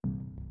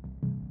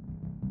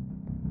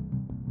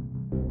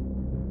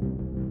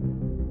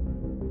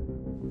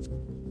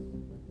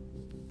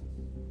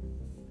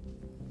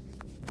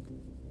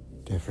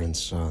Different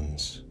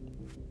suns,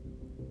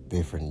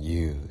 different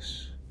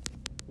yous,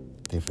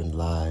 different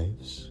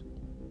lives,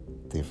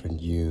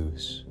 different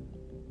yous.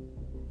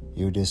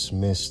 You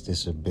dismiss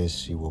this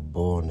abyss you were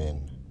born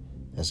in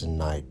as a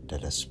night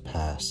that has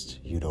passed.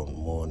 You don't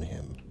mourn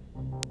him,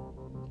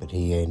 but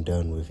he ain't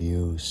done with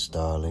you,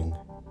 starling.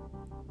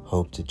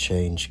 Hope to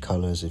change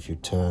colors if you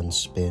turn,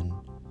 spin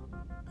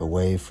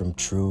away from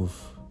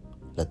truth,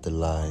 let the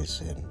lies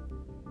in.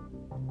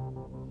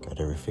 Got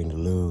everything to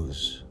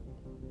lose,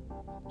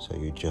 so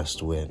you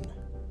just win.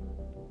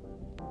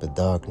 But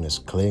darkness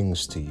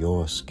clings to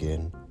your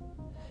skin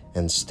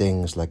and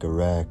stings like a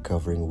rag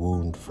covering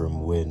wound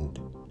from wind.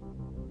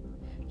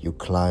 You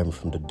climb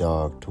from the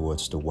dark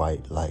towards the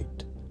white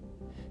light.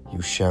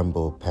 You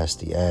shamble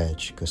past the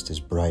edge 'cause this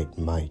bright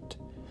might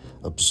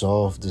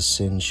absolve the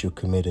sins you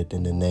committed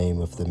in the name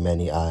of the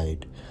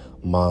many-eyed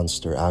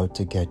monster out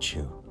to get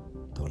you.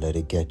 Don't let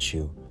it get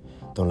you.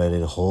 Don't let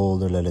it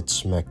hold or let it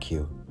smack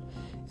you.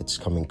 It's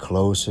coming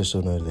closer,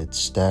 so don't let it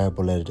stab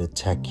or let it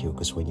attack you.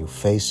 'Cause when you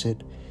face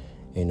it,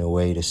 ain't no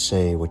way to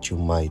say what you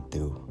might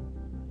do.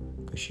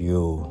 'Cause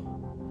you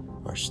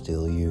are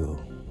still you.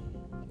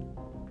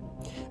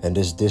 And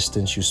this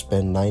distance you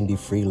spend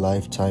 93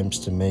 lifetimes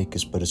to make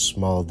is but a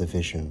small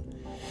division.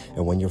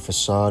 And when your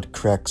facade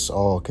cracks,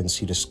 all can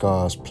see the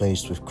scars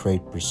placed with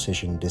great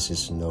precision. This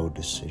is no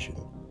decision.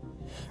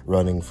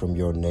 Running from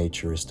your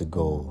nature is the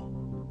goal.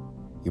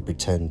 You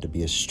pretend to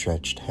be a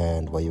stretched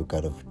hand while you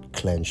got a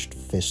clenched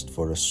fist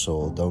for a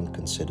soul. Don't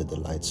consider the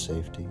light's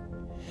safety.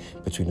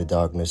 Between the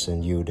darkness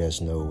and you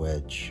there's no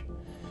wedge.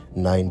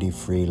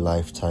 93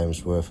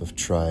 lifetimes worth of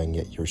trying,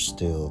 yet you're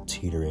still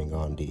teetering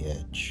on the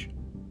edge.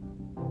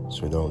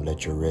 So don't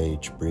let your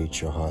rage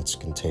breach your heart's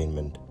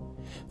containment,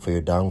 for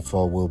your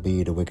downfall will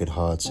be the wicked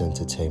heart's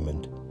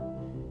entertainment.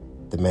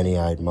 The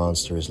many-eyed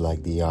monster is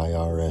like the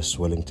IRS,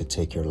 willing to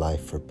take your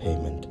life for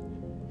payment.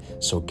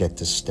 So get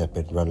to step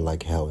and run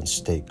like hell and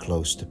stay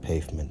close to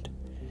pavement.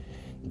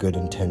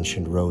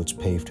 Good-intentioned roads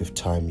paved with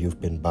time you've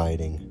been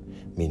biding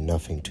mean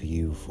nothing to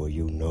you, for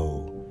you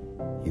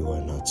know you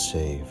are not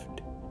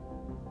saved.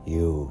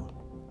 You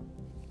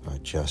are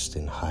just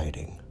in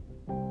hiding.